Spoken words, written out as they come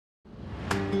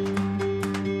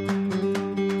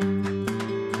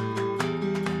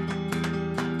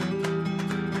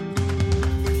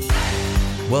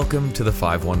Welcome to the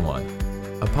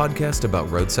 511, a podcast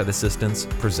about roadside assistance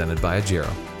presented by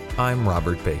Agero. I'm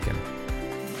Robert Bacon.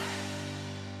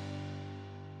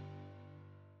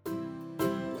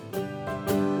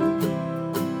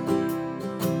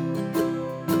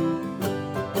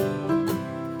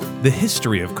 The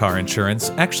history of car insurance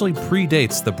actually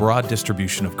predates the broad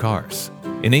distribution of cars.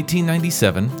 In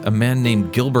 1897, a man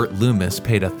named Gilbert Loomis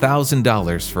paid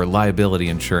 $1,000 for liability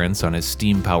insurance on his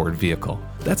steam-powered vehicle.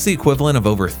 That's the equivalent of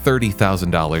over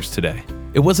 $30,000 today.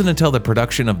 It wasn't until the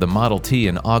production of the Model T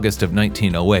in August of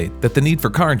 1908 that the need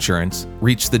for car insurance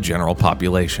reached the general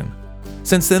population.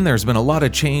 Since then, there's been a lot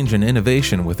of change and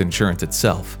innovation with insurance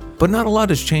itself, but not a lot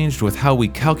has changed with how we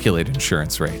calculate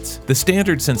insurance rates. The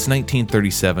standard since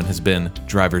 1937 has been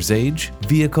driver's age,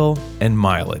 vehicle, and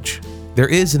mileage. There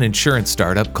is an insurance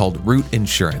startup called Root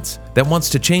Insurance that wants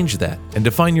to change that and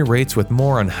define your rates with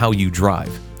more on how you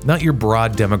drive, not your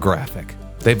broad demographic.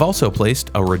 They've also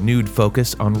placed a renewed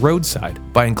focus on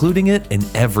roadside by including it in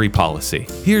every policy.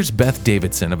 Here's Beth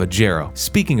Davidson of Agero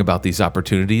speaking about these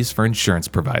opportunities for insurance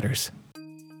providers.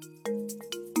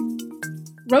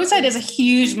 Roadside is a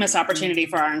huge missed opportunity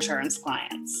for our insurance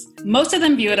clients. Most of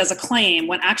them view it as a claim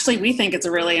when actually we think it's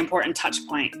a really important touch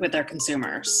point with their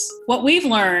consumers. What we've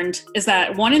learned is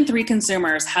that 1 in 3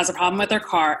 consumers has a problem with their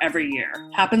car every year.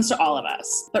 Happens to all of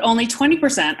us. But only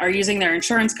 20% are using their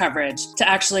insurance coverage to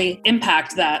actually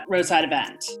impact that roadside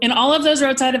event. In all of those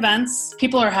roadside events,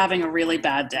 people are having a really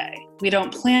bad day. We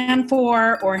don't plan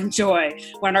for or enjoy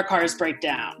when our cars break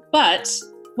down. But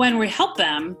when we help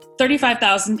them,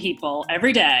 35,000 people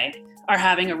every day are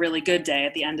having a really good day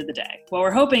at the end of the day. What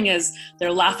we're hoping is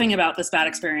they're laughing about this bad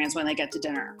experience when they get to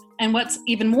dinner. And what's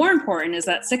even more important is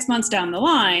that 6 months down the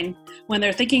line, when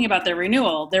they're thinking about their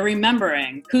renewal, they're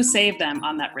remembering who saved them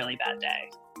on that really bad day.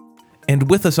 And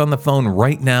with us on the phone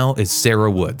right now is Sarah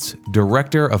Woods,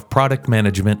 Director of Product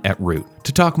Management at Root,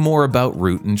 to talk more about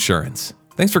Root Insurance.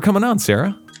 Thanks for coming on,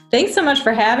 Sarah. Thanks so much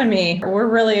for having me. We're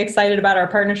really excited about our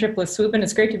partnership with Swoop, and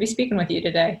it's great to be speaking with you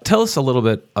today. Tell us a little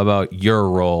bit about your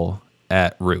role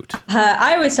at Root.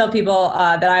 I always tell people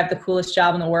that I have the coolest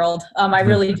job in the world. I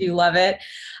really do love it.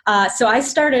 So I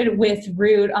started with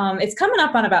Root. It's coming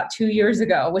up on about 2 years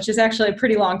ago, which is actually a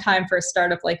pretty long time for a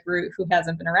startup like Root who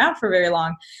hasn't been around for very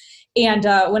long. And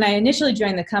when I initially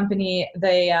joined the company,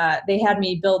 they had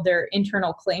me build their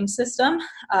internal claim system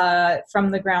from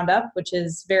the ground up, which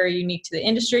is very unique to the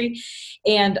industry.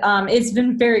 And it's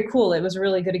been very cool. It was a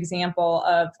really good example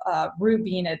of Root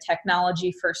being a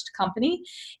technology-first company.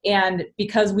 And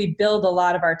because we build a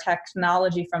lot of our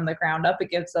technology from the ground up, it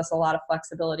gives us a lot of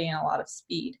flexibility and a lot of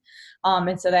speed.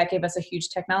 And so that gave us a huge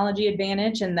technology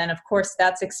advantage. And then, of course,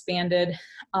 that's expanded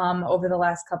over the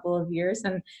last couple of years.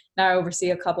 And now I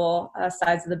oversee a couple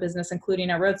sides of the business,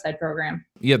 including our roadside program.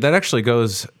 Yeah, that actually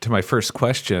goes to my first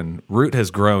question. Root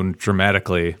has grown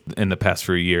dramatically in the past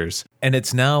few years, and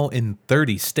it's now in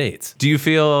 30 states. Do you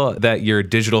feel that your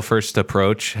digital-first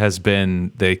approach has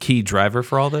been the key driver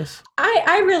for all this?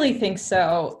 I really think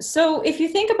so. So if you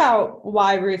think about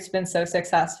why Root's been so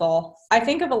successful, I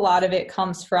think of a lot of it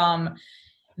comes from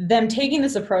them taking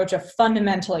this approach of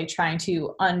fundamentally trying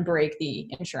to unbreak the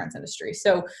insurance industry.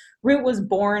 So Root was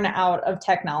born out of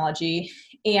technology,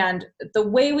 and the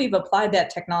way we've applied that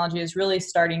technology is really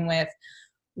starting with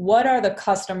what are the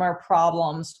customer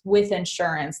problems with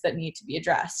insurance that need to be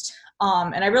addressed.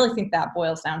 And I really think that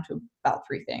boils down to about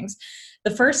 3 things.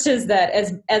 The first is that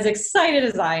as excited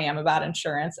as I am about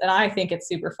insurance, and I think it's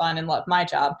super fun and love my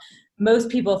job, most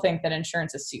people think that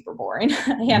insurance is super boring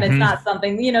and it's not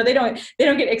something, they don't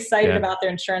get excited about their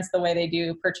insurance the way they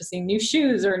do purchasing new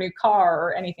shoes or a new car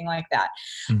or anything like that.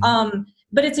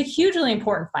 But it's a hugely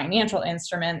important financial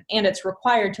instrument, and it's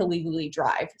required to legally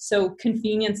drive. So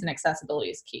convenience and accessibility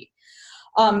is key.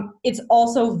 It's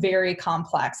also very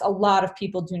complex. A lot of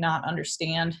people do not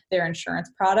understand their insurance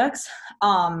products.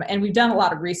 And we've done a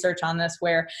lot of research on this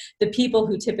where the people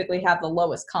who typically have the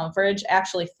lowest coverage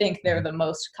actually think they're the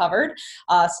most covered.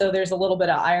 So there's a little bit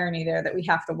of irony there that we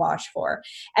have to watch for.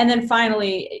 And then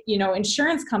finally,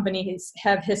 insurance companies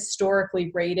have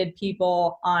historically rated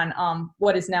people on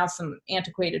what is now some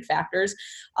antiquated factors,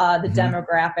 the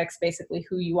demographics, basically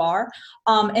who you are.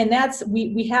 And that's,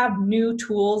 we have new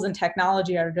tools and technology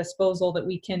at our disposal that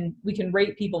we can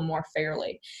rate people more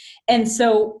fairly. And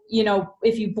so,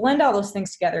 if you blend all those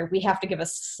things together, we have to give a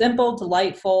simple,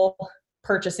 delightful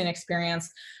purchasing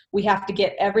experience. We have to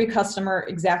get every customer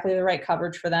exactly the right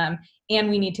coverage for them, and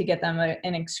we need to get them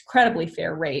an incredibly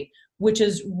fair rate. which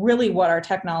is really what our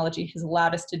technology has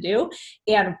allowed us to do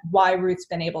and why Root's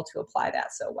been able to apply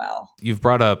that so well. You've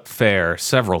brought up fair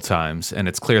several times, and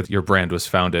it's clear that your brand was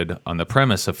founded on the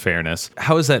premise of fairness.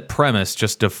 How has that premise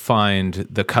just defined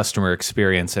the customer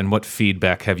experience, and what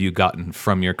feedback have you gotten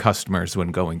from your customers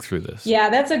when going through this? Yeah,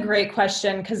 that's a great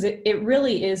question because it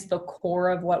really is the core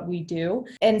of what we do.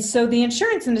 And so the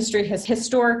insurance industry has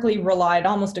historically relied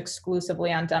almost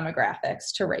exclusively on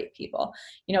demographics to rate people.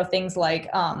 Things like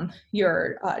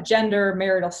your gender,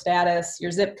 marital status,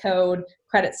 your zip code,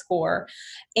 credit score.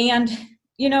 And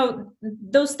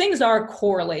those things are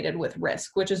correlated with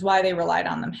risk, which is why they relied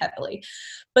on them heavily.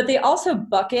 But they also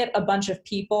bucket a bunch of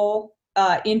people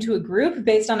into a group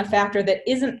based on a factor that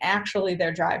isn't actually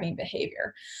their driving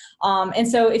behavior. And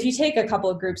so if you take a couple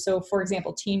of groups, so for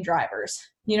example, teen drivers,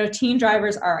 teen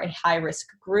drivers are a high risk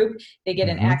group. They get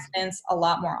in accidents a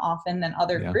lot more often than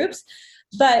other groups.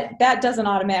 But that doesn't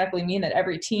automatically mean that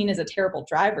every teen is a terrible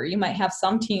driver. You might have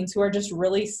some teens who are just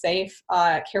really safe,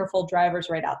 careful drivers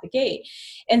right out the gate.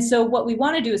 And so what we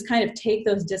want to do is kind of take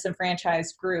those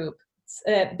disenfranchised groups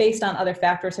based on other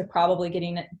factors have probably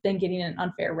been getting an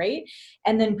unfair rate,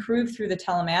 and then prove through the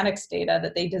telematics data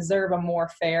that they deserve a more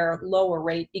fair, lower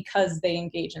rate because they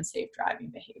engage in safe driving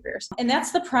behaviors. And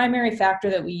that's the primary factor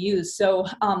that we use. So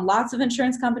lots of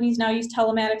insurance companies now use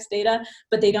telematics data,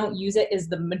 but they don't use it as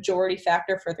the majority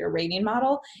factor for their rating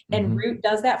model. And Root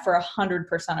does that for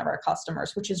 100% of our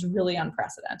customers, which is really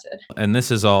unprecedented. And this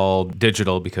is all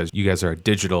digital because you guys are a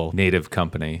digital native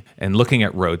company. And looking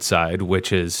at Roadside,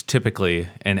 which is typically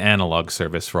an analog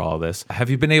service for all this, have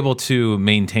you been able to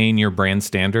maintain your brand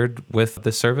standard with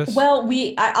this service? Well,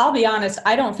 I'll be honest,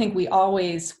 I don't think we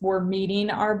always were meeting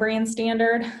our brand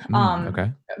standard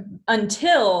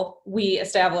until we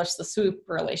established the Swoop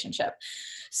relationship.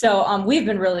 So we've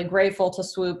been really grateful to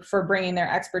Swoop for bringing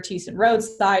their expertise in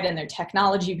Roadside and their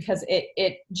technology because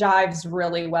it jives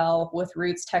really well with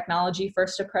Root's technology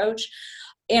first approach.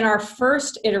 In our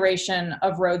first iteration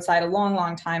of Roadside a long,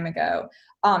 long time ago,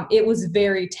 it was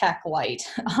very tech light.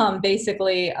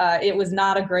 Basically, it was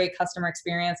not a great customer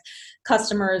experience.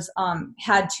 Customers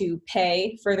had to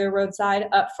pay for their Roadside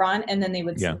up front, and then they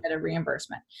would submit a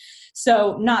reimbursement.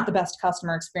 So not the best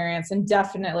customer experience, and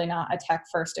definitely not a tech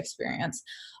first experience.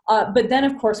 But then,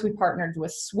 of course, we partnered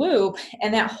with Swoop,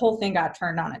 and that whole thing got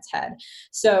turned on its head.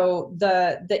 So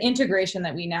the integration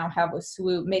that we now have with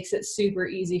Swoop makes it super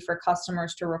easy for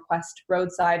customers to request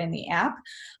Roadside in the app.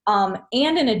 And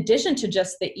in addition to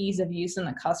just the ease of use and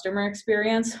the customer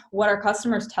experience, what our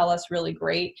customers tell us really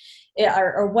great,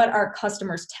 or what our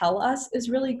customers tell us is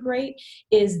really great,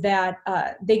 is that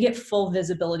they get full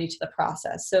visibility to the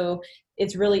process. So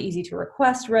it's really easy to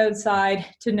request Roadside,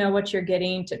 to know what you're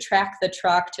getting, to track the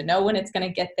truck, to know when it's going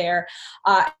to get there.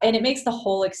 And it makes the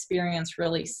whole experience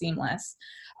really seamless.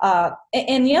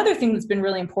 And the other thing that's been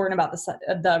really important about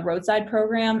the Roadside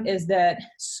program is that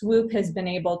Swoop has been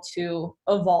able to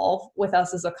evolve with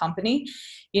us as a company.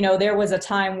 There was a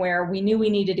time where we knew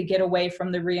we needed to get away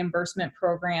from the reimbursement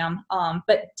program,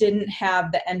 but didn't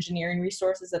have the engineering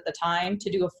resources at the time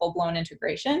to do a full-blown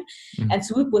integration. And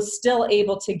Swoop was still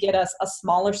able to get us a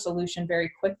smaller solution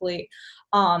very quickly.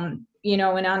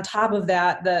 And on top of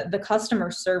that, the customer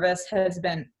service has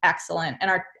been excellent.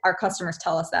 And our customers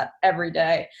tell us that every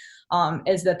day,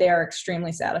 is that they are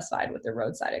extremely satisfied with their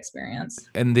Roadside experience.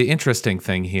 And the interesting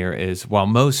thing here is while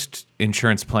most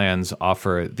insurance plans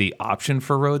offer the option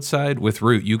for Roadside, with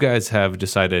Root, you guys have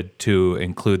decided to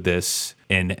include this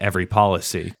in every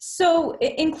policy. So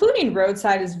including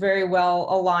Roadside is very well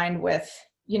aligned with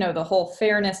the whole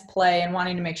fairness play and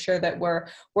wanting to make sure that we're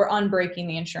unbreaking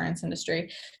the insurance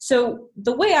industry. So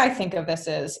the way I think of this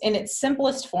is, in its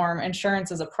simplest form,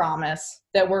 insurance is a promise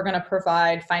that we're going to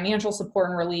provide financial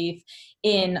support and relief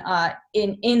in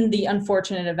the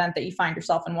unfortunate event that you find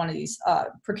yourself in one of these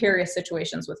precarious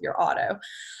situations with your auto.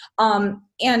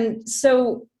 And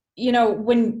so,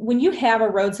 when you have a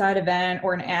roadside event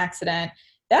or an accident,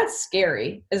 that's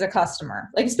scary as a customer,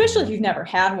 like especially if you've never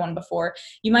had one before.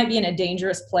 You might be in a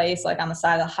dangerous place, like on the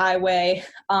side of the highway.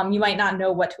 You might not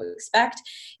know what to expect,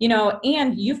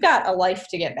 and you've got a life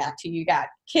to get back to. You got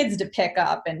kids to pick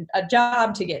up and a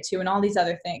job to get to and all these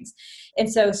other things. And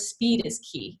so speed is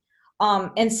key.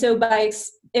 And so by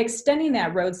extending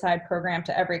that roadside program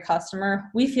to every customer,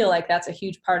 we feel like that's a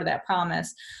huge part of that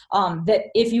promise, that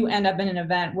if you end up in an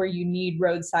event where you need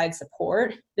roadside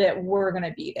support, that we're going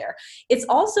to be there. It's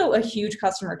also a huge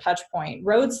customer touch point.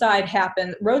 Roadside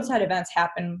events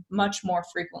happen much more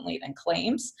frequently than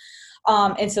claims.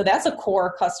 And so that's a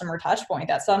core customer touch point.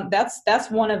 That's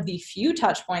one of the few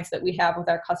touch points that we have with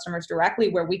our customers directly,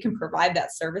 where we can provide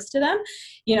that service to them.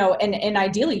 And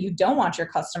ideally you don't want your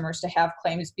customers to have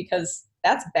claims, because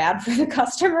that's bad for the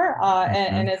customer.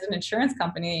 And as an insurance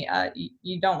company,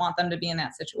 you don't want them to be in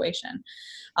that situation.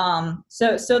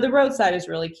 So the roadside is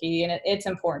really key, and it's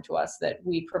important to us that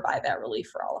we provide that relief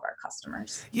for all of our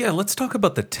customers. Yeah, let's talk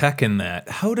about the tech in that.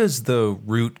 How does the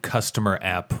Root customer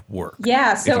app work?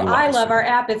 Yeah, so I love our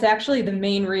app. It's actually the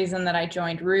main reason that I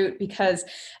joined Root, because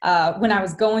when I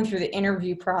was going through the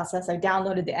interview process, I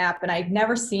downloaded the app, and I'd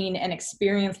never seen an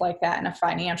experience like that in a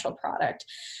financial product.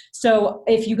 So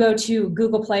if you go to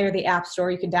Google Play or the App Store,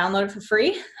 you can download it for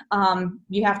free.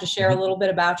 You have to share a little bit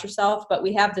about yourself, but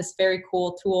we have this very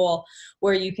cool tool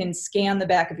where you can scan the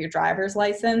back of your driver's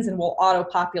license and we'll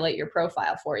auto-populate your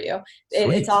profile for you.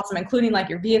 It's awesome, including like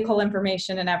your vehicle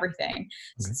information and everything.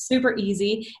 It's super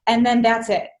easy. And then that's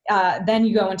it. Then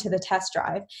you go into the test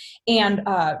drive. And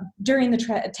during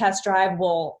the test drive,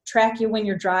 we'll track you when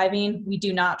you're driving. We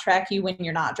do not track you when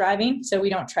you're not driving. So we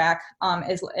don't track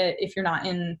if you're not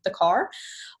in the car.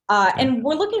 And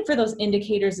we're looking for those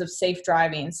indicators of safe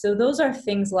driving. So those are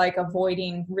things like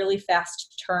avoiding really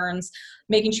fast turns,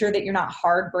 making sure that you're not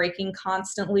hard braking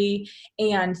constantly,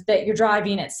 and that you're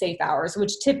driving at safe hours,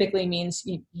 which typically means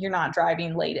you're not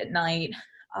driving late at night.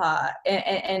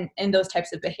 And those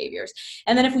types of behaviors.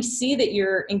 And then if we see that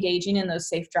you're engaging in those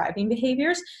safe driving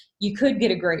behaviors, you could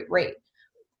get a great rate.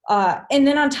 And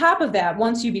then on top of that,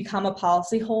 once you become a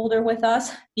policyholder with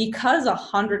us, because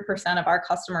 100% of our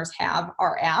customers have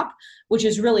our app, which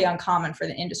is really uncommon for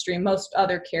the industry, most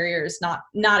other carriers, not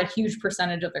a huge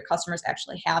percentage of their customers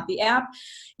actually have the app.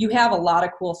 You have a lot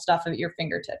of cool stuff at your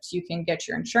fingertips. You can get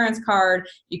your insurance card,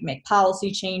 you can make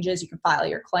policy changes, you can file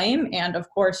your claim, and of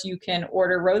course you can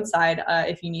order roadside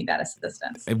if you need that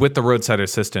assistance. With the roadside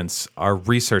assistance, our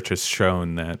research has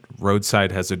shown that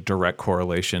roadside has a direct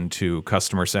correlation to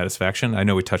customer satisfaction. I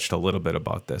know we touched a little bit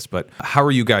about this, but how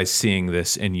are you guys seeing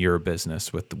this in your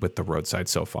business with the roadside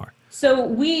so far? So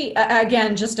we,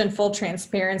 again, just in full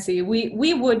transparency,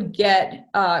 we would get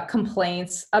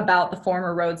complaints about the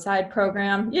former roadside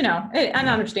program, and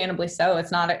understandably so.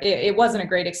 It wasn't a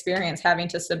great experience having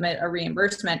to submit a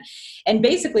reimbursement. And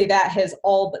basically that has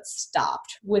all but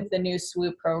stopped with the new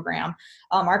Swoop program.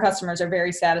 Our customers are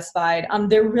very satisfied.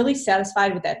 They're really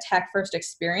satisfied with that tech first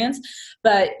experience,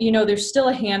 but there's still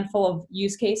a handful of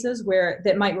use cases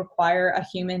that might require a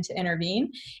human to intervene.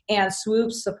 And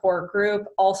Swoop's support group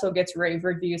also gets rave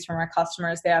reviews from our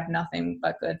customers. They have nothing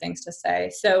but good things to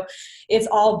say. So it's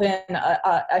all been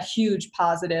a huge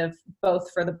positive,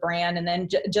 both for the brand and then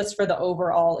just for the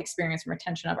overall experience and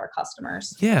retention of our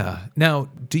customers. Yeah. Now,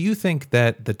 do you think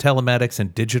that the telematics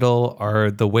and digital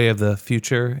are the way of the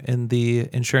future in the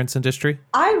insurance industry?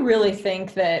 I really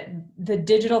think that the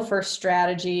digital first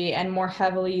strategy and more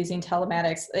heavily using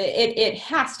telematics, it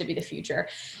has to be the future.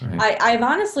 Right. I've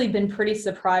honestly been pretty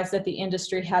surprised that the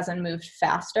industry hasn't moved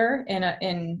faster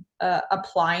in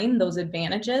applying those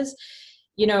advantages.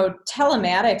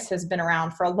 Telematics has been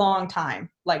around for a long time,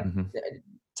 like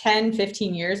 10,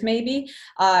 15 years maybe.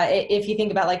 If you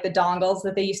think about like the dongles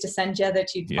that they used to send you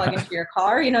that you'd plug into your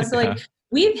car, so like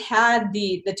we've had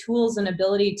the tools and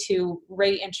ability to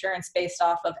rate insurance based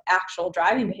off of actual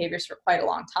driving behaviors for quite a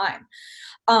long time.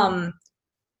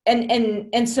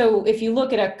 And so if you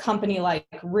look at a company like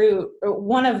Root,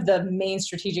 one of the main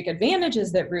strategic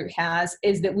advantages that Root has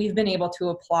is that we've been able to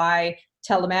apply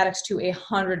telematics to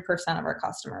 100% of our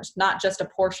customers, not just a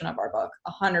portion of our book,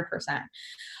 100%.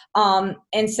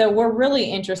 And so we're really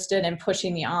interested in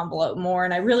pushing the envelope more.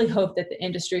 And I really hope that the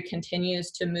industry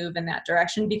continues to move in that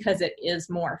direction because it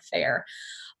is more fair.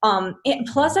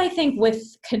 Plus, I think with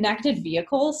connected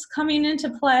vehicles coming into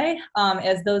play,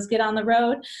 as those get on the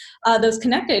road, those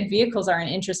connected vehicles are an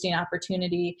interesting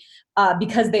opportunity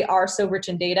because they are so rich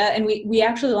in data. And we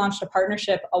actually launched a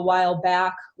partnership a while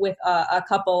back with a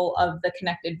couple of the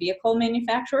connected vehicle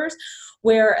manufacturers,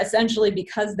 where essentially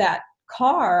because that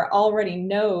car already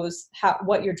knows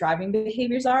what your driving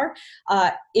behaviors are.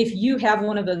 If you have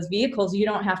one of those vehicles, you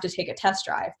don't have to take a test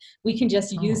drive. We can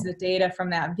just use the data from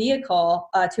that vehicle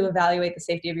to evaluate the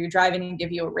safety of your driving and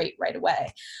give you a rate right away.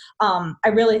 I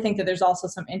really think that there's also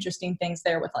some interesting things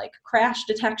there with like crash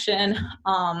detection,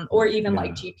 or even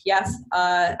like GPS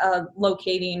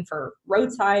locating for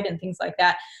roadside and things like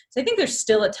that. So I think there's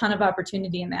still a ton of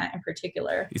opportunity in that in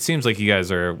particular. It seems like you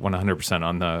guys are 100%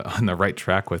 on the right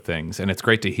track with things, and it's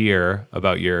great to hear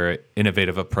about your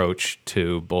innovative approach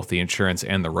to both the insurance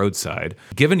and the roadside.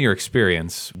 Given your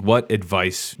experience, what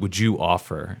advice would you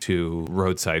offer to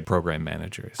roadside program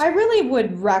managers? I really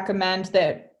would recommend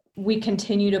that we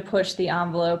continue to push the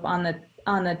envelope on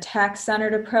the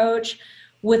tech-centered approach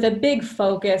with a big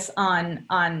focus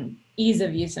on ease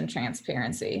of use and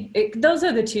transparency. Those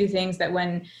are the two things that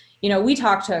when, we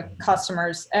talk to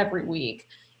customers every week,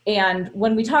 and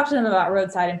when we talk to them about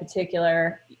roadside in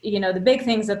particular, the big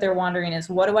things that they're wondering is,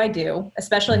 what do I do?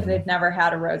 Especially if they've never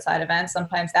had a roadside event.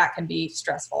 Sometimes that can be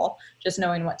stressful, just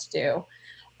knowing what to do.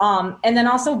 And then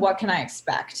also, what can I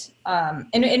expect?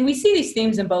 And we see these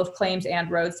themes in both claims and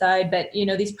roadside, but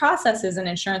these processes in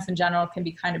insurance in general can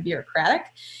be kind of bureaucratic.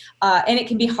 And it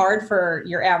can be hard for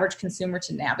your average consumer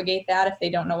to navigate that if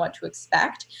they don't know what to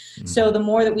expect. So the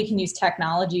more that we can use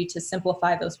technology to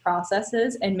simplify those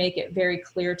processes and make it very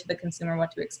clear to the consumer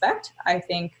what to expect, I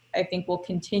think we'll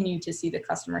continue to see the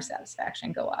customer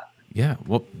satisfaction go up. Yeah.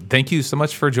 Well, thank you so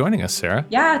much for joining us, Sarah.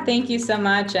 Yeah, thank you so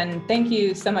much. And thank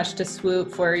you so much to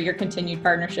Swoop for your continued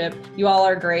partnership. You all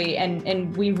are great.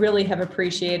 And we really have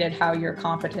appreciated how your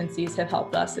competencies have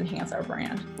helped us enhance our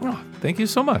brand. Oh, thank you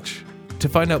so much. To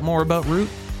find out more about Root,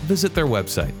 visit their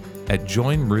website at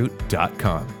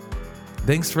joinroot.com.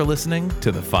 Thanks for listening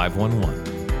to the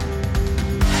 511.